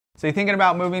So you're thinking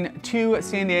about moving to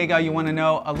San Diego, you want to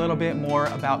know a little bit more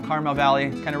about Carmel Valley.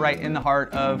 It's kind of right in the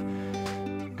heart of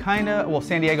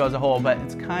San Diego as a whole, but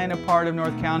it's kind of part of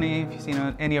North County. If you've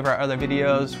seen any of our other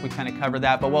videos, we kind of cover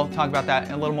that, but we'll talk about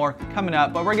that a little more coming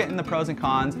up. But we're getting the pros and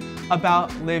cons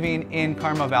about living in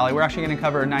Carmel Valley. We're actually going to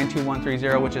cover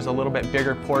 92130, which is a little bit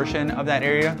bigger portion of that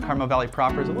area. Carmel Valley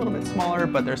proper is a little bit smaller,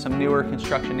 but there's some newer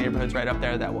construction neighborhoods right up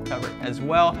there that we'll cover as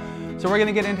well. So we're going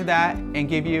to get into that and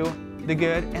give you the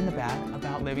good and the bad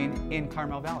about living in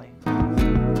Carmel Valley.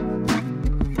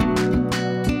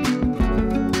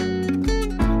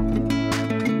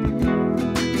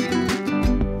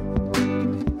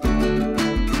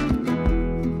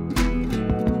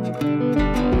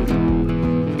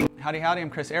 Howdy, howdy, I'm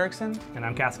Chris Erickson. And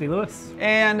I'm Cassidy Lewis.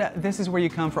 And this is where you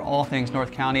come for all things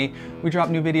North County. We drop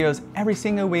new videos every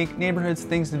single week, neighborhoods,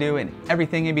 things to do, and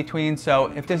everything in between.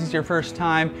 So if this is your first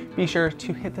time, be sure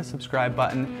to hit the subscribe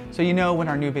button so you know when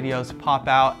our new videos pop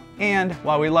out. And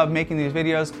while we love making these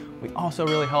videos, we also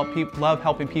really love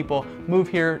helping people move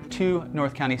here to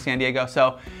North County, San Diego.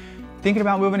 So thinking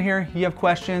about moving here, you have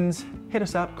questions, hit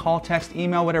us up, call, text,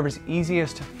 email, whatever's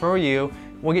easiest for you.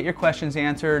 We'll get your questions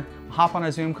answered, hop on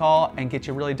a Zoom call and get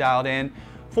you really dialed in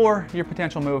for your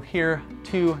potential move here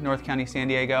to North County, San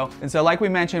Diego. And so like we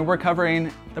mentioned, we're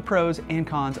covering the pros and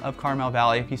cons of Carmel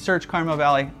Valley. If you search Carmel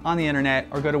Valley on the internet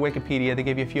or go to Wikipedia, they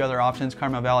give you a few other options.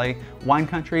 Carmel Valley Wine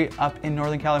Country up in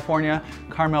Northern California,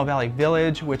 Carmel Valley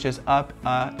Village, which is up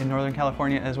in Northern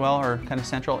California as well, or kind of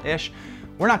central-ish.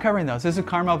 We're not covering those. This is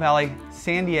Carmel Valley,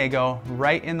 San Diego,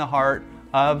 right in the heart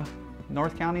of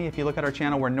North County. If you look at our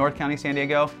channel, we're North County, San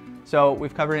Diego. So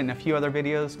we've covered it in a few other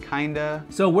videos, kinda.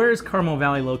 So where is Carmel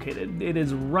Valley located? It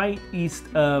is right east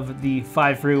of the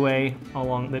 5 freeway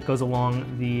that goes along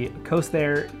the coast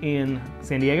there in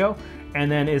San Diego, and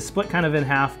then is split kind of in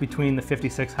half between the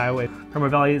 56 highway. Carmel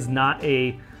Valley is not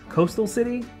a coastal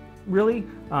city, really.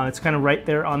 It's kind of right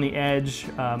there on the edge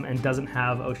and doesn't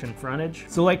have ocean frontage.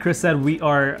 So like Chris said, we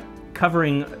are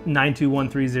covering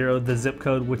 92130, the zip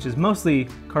code, which is mostly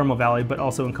Carmel Valley, but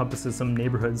also encompasses some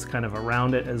neighborhoods kind of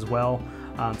around it as well.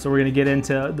 So we're gonna get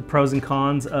into the pros and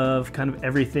cons of kind of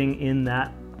everything in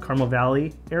that Carmel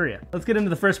Valley area. Let's get into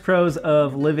the first pros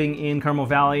of living in Carmel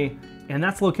Valley, and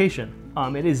that's location.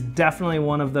 It is definitely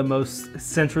one of the most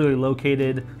centrally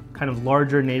located, kind of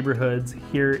larger neighborhoods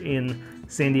here in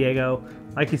San Diego.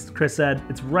 Like Chris said,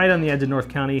 it's right on the edge of North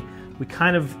County. We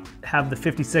kind of have the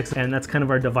 56, and that's kind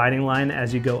of our dividing line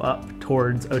as you go up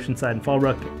towards Oceanside and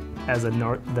Fallbrook, as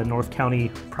the North County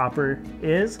proper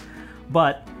is.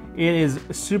 But it is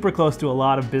super close to a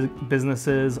lot of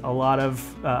businesses. A lot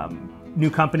of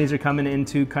new companies are coming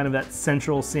into kind of that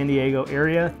central San Diego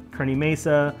area. Kearny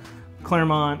Mesa,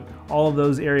 Claremont, all of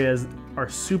those areas are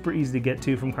super easy to get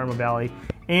to from Carmel Valley.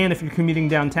 And if you're commuting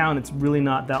downtown, it's really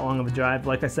not that long of a drive.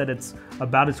 Like I said, it's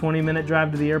about a 20-minute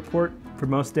drive to the airport for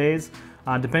most days,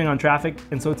 depending on traffic.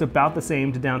 And so it's about the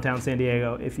same to downtown San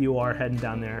Diego if you are heading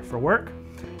down there for work.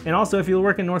 And also if you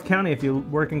work in North County, if you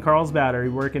work in Carlsbad or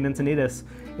you work in Encinitas,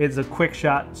 it's a quick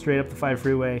shot straight up the 5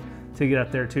 freeway to get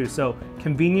up there too. So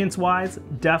convenience-wise,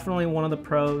 definitely one of the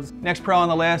pros. Next pro on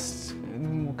the list,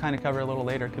 we'll kind of cover a little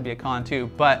later, it could be a con too,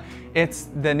 but it's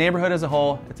the neighborhood as a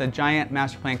whole. It's a giant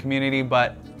master plan community,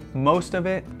 but most of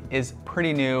it is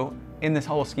pretty new in this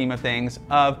whole scheme of things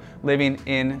of living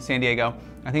in San Diego.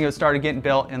 I think it started getting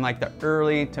built in like the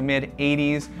early to mid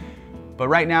 80s, but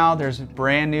right now there's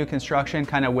brand new construction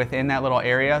kind of within that little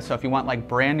area. So if you want like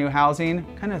brand new housing,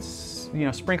 kind of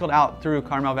sprinkled out through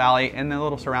Carmel Valley and the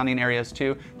little surrounding areas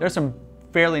too, there's some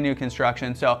fairly new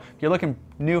construction. So if you're looking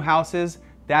new houses,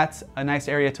 that's a nice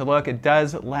area to look. It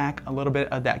does lack a little bit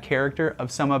of that character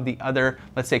of some of the other,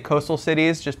 let's say, coastal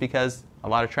cities, just because a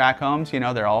lot of tract homes,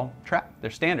 they're all tract, they're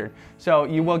standard. So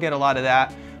you will get a lot of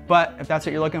that. But if that's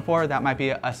what you're looking for, that might be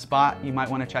a spot you might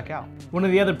want to check out. One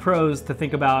of the other pros to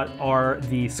think about are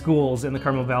the schools in the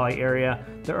Carmel Valley area.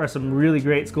 There are some really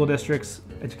great school districts,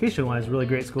 education-wise, really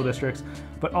great school districts,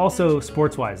 but also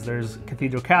sports-wise. There's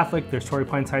Cathedral Catholic, there's Torrey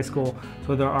Pines High School,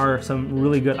 so there are some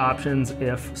really good options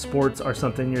if sports are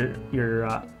something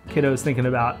your kiddo's thinking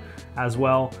about as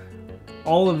well.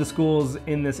 All of the schools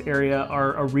in this area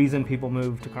are a reason people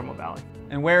move to Carmel Valley.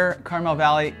 And where Carmel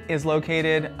Valley is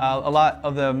located, a lot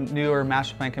of the newer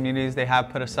master plan communities, they have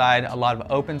put aside a lot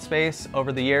of open space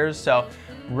over the years. So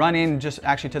running just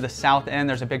actually to the south end,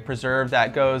 there's a big preserve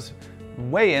that goes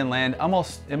way inland,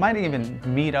 almost, it might even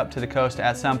meet up to the coast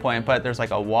at some point, but there's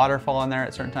like a waterfall in there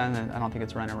at certain times, and I don't think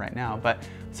it's running right now, but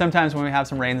sometimes when we have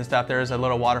some rain and stuff, there's a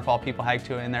little waterfall people hike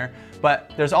to in there.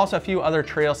 But there's also a few other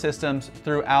trail systems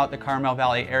throughout the Carmel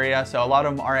Valley area, so a lot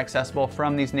of them are accessible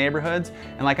from these neighborhoods,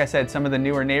 and like I said, some of the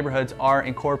newer neighborhoods are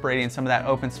incorporating some of that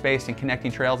open space and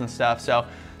connecting trails and stuff. So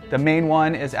the main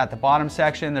one is at the bottom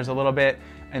section. There's a little bit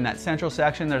in that central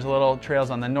section. There's a little trails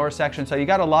on the north section. So you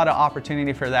got a lot of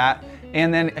opportunity for that.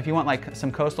 And then if you want like some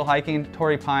coastal hiking,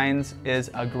 Torrey Pines is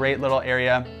a great little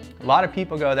area. A lot of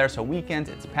people go there, so weekends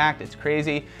it's packed, it's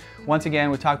crazy. Once again,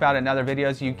 we talked about it in other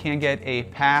videos, you can get a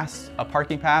pass, a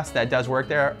parking pass that does work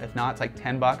there. If not, it's like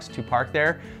 10 bucks to park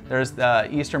there. There's the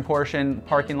eastern portion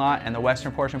parking lot and the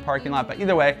western portion parking lot, but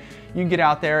either way, you can get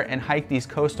out there and hike these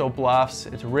coastal bluffs.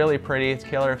 It's really pretty. It's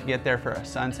killer if you get there for a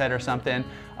sunset or something.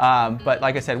 But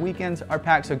like I said, weekends are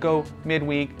packed, so go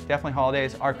midweek. Definitely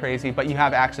holidays are crazy, but you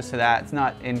have access to that. It's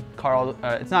not in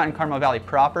Carmel Valley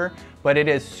proper, but it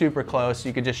is super close.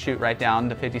 You could just shoot right down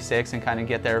to 56 and kind of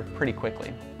get there pretty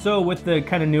quickly. So with the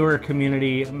kind of newer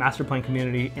community, master plan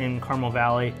community in Carmel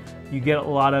Valley, you get a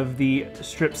lot of the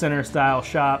strip center style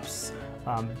shops,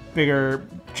 bigger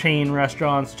chain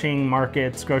restaurants, chain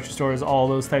markets, grocery stores, all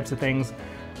those types of things.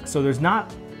 So there's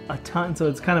not a ton, so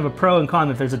it's kind of a pro and con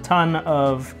that there's a ton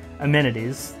of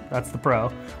amenities. That's the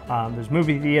pro. There's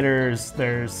movie theaters,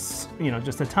 there's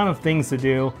just a ton of things to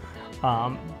do.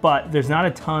 But there's not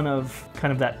a ton of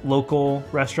kind of that local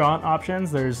restaurant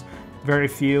options. There's very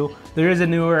few. There is a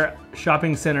newer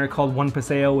shopping center called One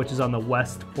Paseo, which is on the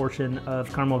west portion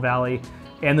of Carmel Valley.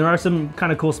 And there are some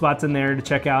kind of cool spots in there to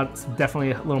check out. It's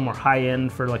definitely a little more high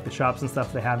end for like the shops and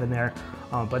stuff they have in there.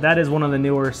 But that is one of the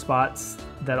newer spots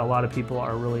that a lot of people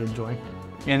are really enjoying.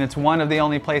 And it's one of the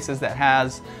only places that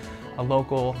has a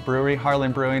local brewery.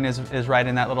 Harlan Brewing is right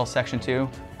in that little section too.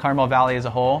 Carmel Valley as a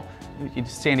whole,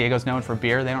 San Diego's known for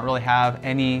beer. They don't really have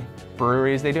any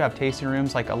breweries. They do have tasting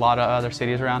rooms like a lot of other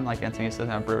cities around, like Encinitas doesn't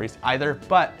have breweries either,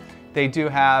 but they do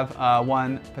have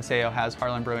One Paseo has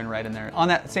Harlan Brewing right in there. On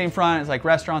that same front is like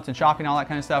restaurants and shopping, all that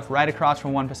kind of stuff. Right across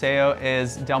from One Paseo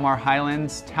is Del Mar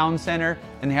Highlands Town Center,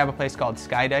 and they have a place called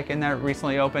Skydeck in there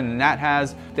recently opened, and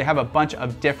they have a bunch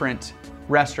of different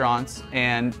restaurants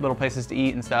and little places to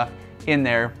eat and stuff in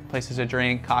there, places to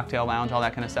drink, cocktail lounge, all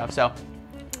that kind of stuff. So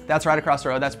that's right across the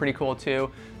road. That's pretty cool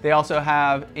too. They also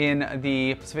have in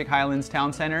the Pacific Highlands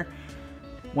Town Center,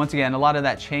 once again, a lot of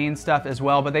that chain stuff as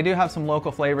well, but they do have some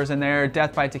local flavors in there.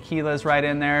 Death by Tequila is right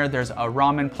in there. There's a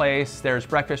ramen place. There's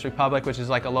Breakfast Republic, which is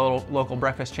like a local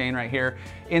breakfast chain right here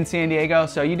in San Diego.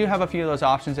 So you do have a few of those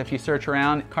options if you search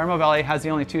around. Carmel Valley has the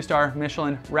only 2-star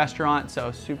Michelin restaurant,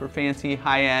 so super fancy,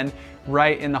 high end,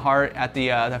 right in the heart at the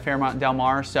Fairmont Del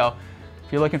Mar. So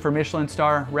if you're looking for Michelin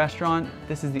star restaurant,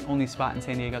 this is the only spot in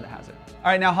San Diego that has it.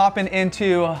 All right, now hopping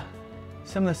into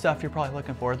some of the stuff you're probably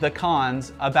looking for, the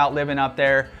cons about living up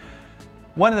there.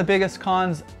 One of the biggest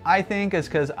cons, I think, is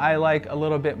because I like a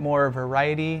little bit more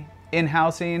variety in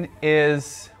housing,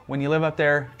 is when you live up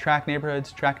there, track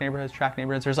neighborhoods.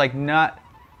 There's like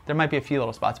there might be a few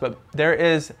little spots, but there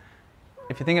is,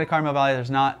 if you're thinking of Carmel Valley,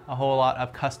 there's not a whole lot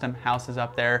of custom houses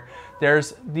up there.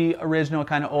 There's the original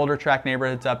kind of older track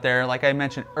neighborhoods up there. Like I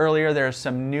mentioned earlier, there's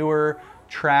some newer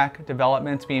track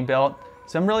developments being built.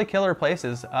 Some really killer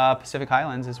places. Pacific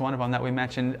Highlands is one of them that we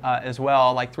mentioned as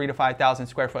well, like 3,000 to 5,000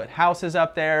 square foot houses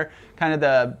up there. Kind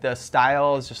of the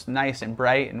style is just nice and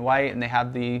bright and white, and they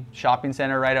have the shopping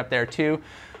center right up there too.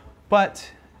 But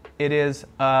it is,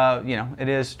 it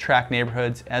is track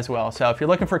neighborhoods as well. So if you're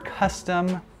looking for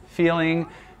custom feeling,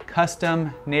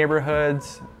 custom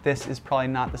neighborhoods, this is probably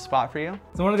not the spot for you.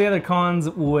 So one of the other cons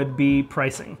would be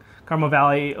pricing. Carmel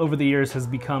Valley over the years has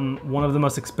become one of the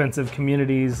most expensive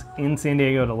communities in San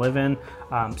Diego to live in.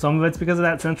 Some of it's because of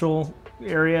that central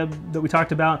area that we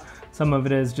talked about. Some of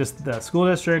it is just the school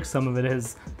districts. Some of it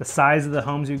is the size of the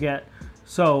homes you get.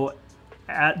 So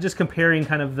just comparing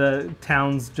kind of the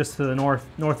towns just to the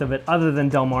north of it, other than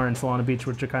Del Mar and Solana Beach,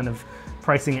 which are kind of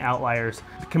pricing outliers.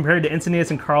 Compared to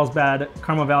Encinitas and Carlsbad,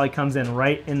 Carmel Valley comes in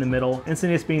right in the middle.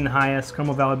 Encinitas being the highest,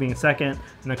 Carmel Valley being second,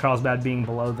 and then Carlsbad being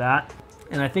below that.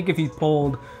 And I think if you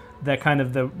pulled that kind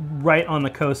of the right on the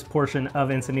coast portion of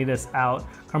Encinitas out,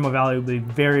 Carmel Valley would be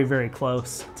very, very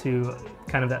close to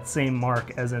kind of that same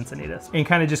mark as Encinitas. And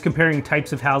kind of just comparing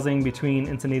types of housing between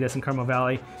Encinitas and Carmel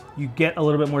Valley, you get a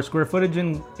little bit more square footage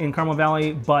in Carmel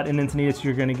Valley, but in Encinitas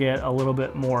you're gonna get a little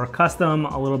bit more custom,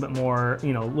 a little bit more, a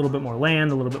little bit more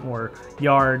land, a little bit more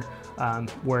yard.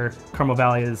 Where Carmel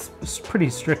Valley is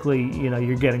pretty strictly,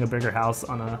 you're getting a bigger house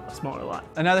on a smaller lot.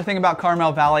 Another thing about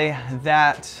Carmel Valley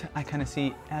that I kind of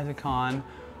see as a con,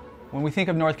 When we think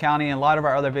of North County, in a lot of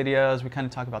our other videos, we kind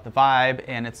of talk about the vibe,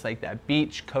 and it's like that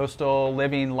beach, coastal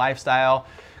living lifestyle.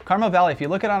 Carmel Valley, if you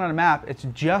look at it on a map, it's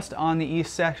just on the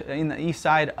east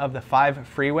side of the 5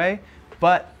 freeway,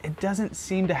 but it doesn't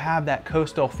seem to have that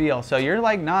coastal feel. So you're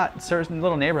like not, certain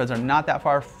little neighborhoods are not that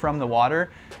far from the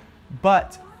water,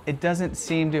 but it doesn't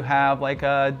seem to have like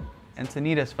a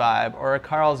Encinitas vibe or a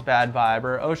Carlsbad vibe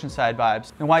or Oceanside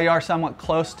vibes. And while you are somewhat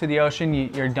close to the ocean,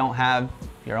 you don't have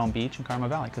your own beach in Carmel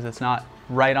Valley because it's not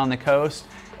right on the coast.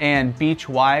 And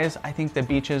beach-wise, I think the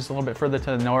beaches a little bit further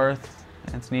to the north,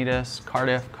 Encinitas,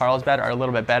 Cardiff, Carlsbad, are a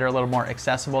little bit better, a little more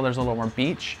accessible. There's a little more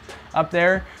beach up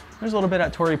there. There's a little bit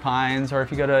at Torrey Pines, or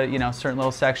if you go to, you know, certain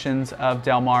little sections of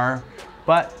Del Mar.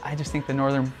 But I just think the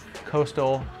northern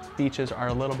coastal beaches are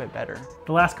a little bit better.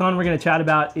 The last con we're going to chat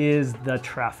about is the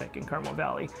traffic in Carmel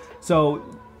Valley. So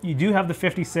you do have the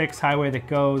 56 highway that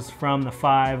goes from the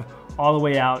 5 all the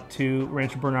way out to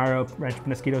Rancho Bernardo, Rancho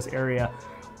Penasquitos area,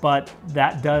 but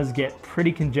that does get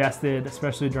pretty congested,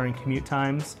 especially during commute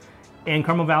times. And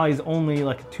Carmel Valley is only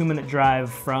like a 2-minute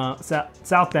drive from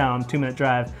southbound, 2-minute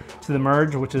drive to the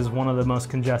merge, which is one of the most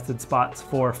congested spots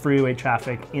for freeway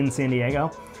traffic in San Diego.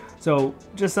 So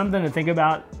just something to think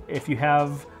about if you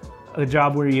have a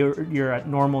job where you're at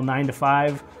normal 9 to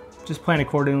 5, just plan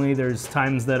accordingly. There's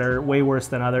times that are way worse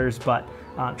than others, but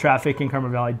traffic in Carmel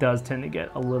Valley does tend to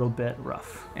get a little bit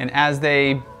rough. And as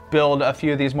they build a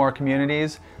few of these more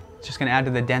communities, it's just gonna add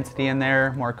to the density in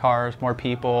there, more cars, more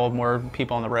people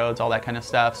on the roads, all that kind of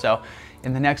stuff. So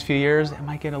in the next few years, it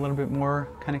might get a little bit more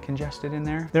kind of congested in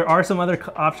there. There are some other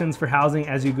options for housing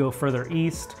as you go further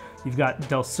east. You've got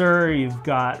Del Sur, you've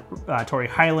got Torrey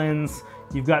Highlands,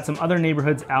 you've got some other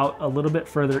neighborhoods out a little bit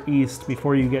further east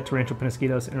before you get to Rancho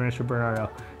Penasquitos and Rancho Bernardo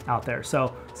out there.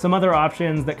 So some other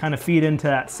options that kind of feed into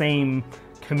that same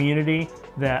community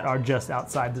that are just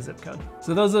outside the zip code.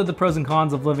 So those are the pros and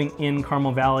cons of living in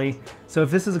Carmel Valley. So if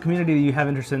this is a community that you have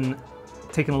interest in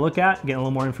taking a look at, getting a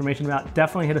little more information about,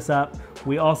 definitely hit us up.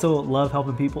 We also love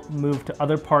helping people move to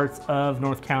other parts of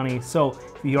North County. So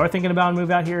if you are thinking about a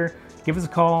move out here, give us a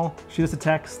call, shoot us a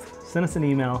text, send us an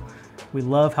email. We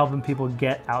love helping people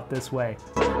get out this way.